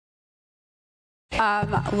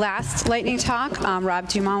Last lightning talk, Rob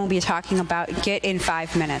Dumont will be talking about Git in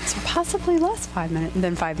 5 minutes, possibly less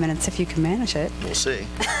than 5 minutes if you can manage it. We'll see.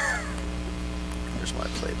 Here's my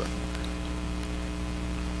play button.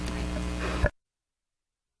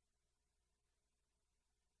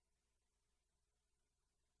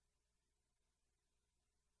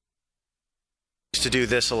 To do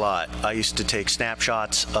this a lot. I used to take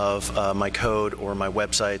snapshots of my code or my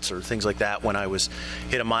websites or things like that when I was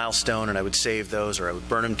hit a milestone, and I would save those, or I would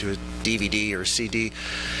burn them to a DVD or a CD.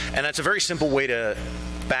 And that's a very simple way to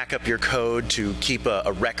back up your code, to keep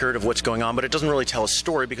a record of what's going on, but it doesn't really tell a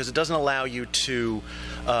story because it doesn't allow you to,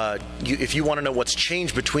 if you want to know what's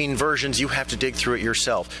changed between versions, you have to dig through it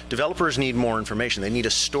yourself. Developers need more information. They need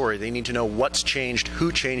a story. They need to know what's changed,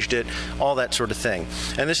 who changed it, all that sort of thing.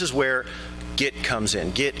 And this is where Git comes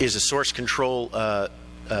in. Git is a source control,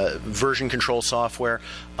 version control software,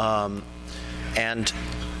 and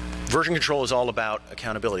version control is all about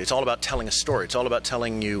accountability. It's all about telling a story. It's all about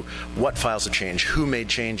telling you what files have changed, who made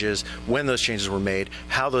changes, when those changes were made,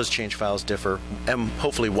 how those change files differ, and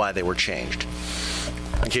hopefully why they were changed.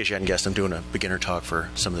 In case you hadn't guessed, I'm doing a beginner talk for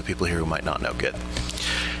some of the people here who might not know Git.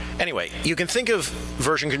 Anyway, you can think of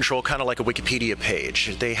version control kind of like a Wikipedia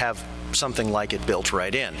page. They have something like it built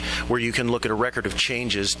right in, where you can look at a record of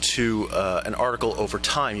changes to an article over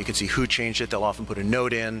time. You can see who changed it. They'll often put a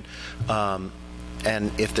note in.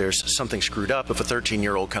 And if there's something screwed up, if a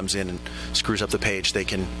 13-year-old comes in and screws up the page, they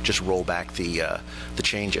can just roll back the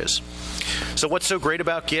changes. So what's so great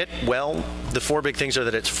about Git? Well, the 4 big things are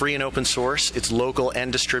that it's free and open source, it's local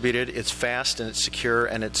and distributed, it's fast and it's secure,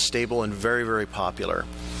 and it's stable and very, very popular.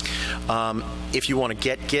 If you want to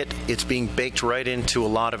get Git, it's being baked right into a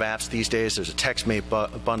lot of apps these days. There's a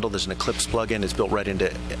TextMate bundle, there's an Eclipse plugin, it's built right into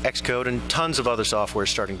Xcode, and tons of other software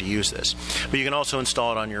is starting to use this. But you can also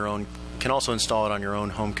install it on your own. Can also install it on your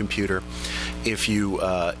own home computer if you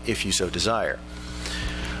so desire.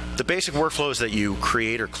 The basic workflow is that you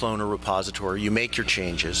create or clone a repository, you make your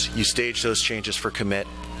changes, you stage those changes for commit,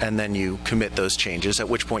 and then you commit those changes, at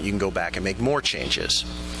which point you can go back and make more changes.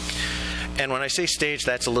 And when I say stage,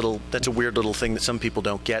 that's a weird little thing that some people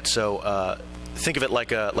don't get. So think of it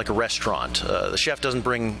like a restaurant. The chef doesn't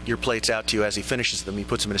bring your plates out to you as he finishes them. He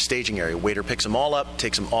puts them in a staging area. Waiter picks them all up,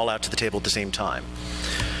 takes them all out to the table at the same time.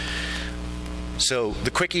 So the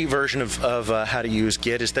quickie version of how to use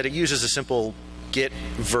Git is that it uses a simple Git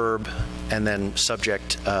verb and then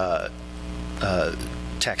subject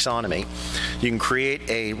taxonomy. You can create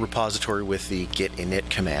a repository with the git init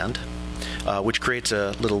command, which creates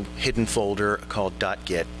a little hidden folder called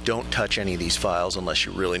 .git. Don't touch any of these files unless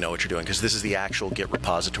you really know what you're doing, because this is the actual Git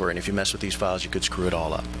repository, and if you mess with these files, you could screw it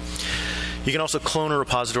all up. You can also clone a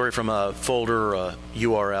repository from a folder or a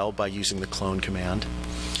URL by using the clone command.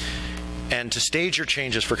 And to stage your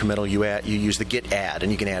changes for committal, you use the git add,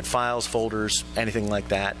 and you can add files, folders, anything like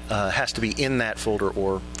that. Has to be in that folder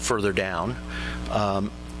or further down. And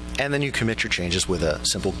then you commit your changes with a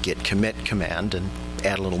simple git commit command and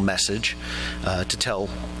add a little message to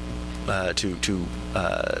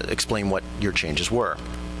explain what your changes were.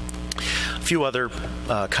 A few other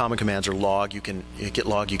common commands are log. Git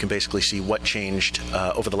log, you can basically see what changed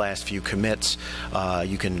over the last few commits.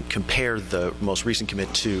 You can compare the most recent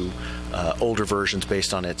commit to older versions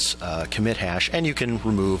based on its commit hash, and you can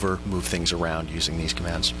remove or move things around using these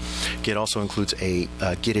commands. Git also includes a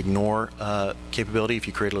git ignore capability. If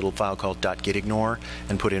you create a little file called .gitignore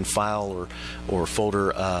and put in file or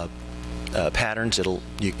folder patterns, it'll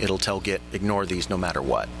tell Git ignore these no matter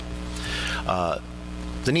what.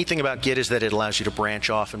 The neat thing about Git is that it allows you to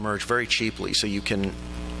branch off and merge very cheaply, so you can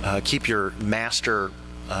keep your master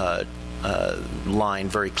line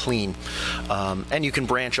very clean, and you can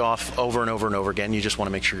branch off over and over and over again. You just want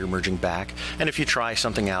to make sure you're merging back, and if you try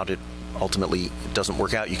something out, it ultimately doesn't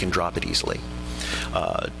work out, you can drop it easily.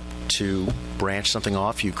 To branch something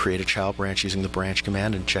off, you create a child branch using the branch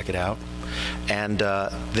command and check it out, and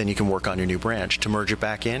then you can work on your new branch. To merge it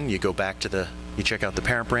back in, you go back to you check out the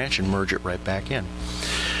parent branch and merge it right back in.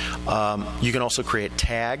 You can also create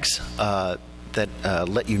tags that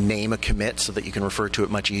let you name a commit so that you can refer to it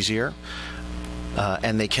much easier,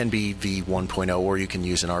 and they can be v1.0, or you can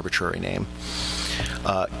use an arbitrary name.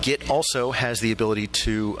 Git also has the ability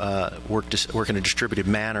to work in a distributed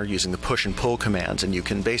manner using the push and pull commands, and you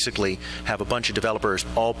can basically have a bunch of developers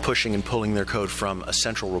all pushing and pulling their code from a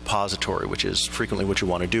central repository, which is frequently what you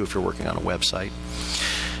want to do if you're working on a website.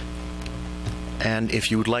 And if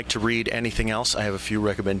you would like to read anything else, I have a few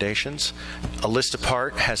recommendations. A List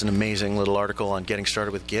Apart has an amazing little article on getting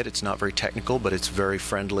started with Git. It's not very technical, but it's very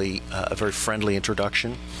friendly, a very friendly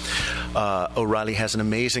introduction. O'Reilly has an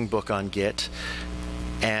amazing book on Git.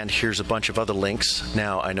 And here's a bunch of other links.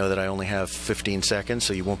 Now, I know that I only have 15 seconds,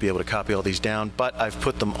 so you won't be able to copy all these down, but I've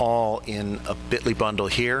put them all in a bit.ly bundle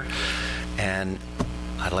here. And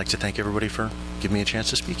I'd like to thank everybody for giving me a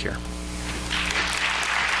chance to speak here.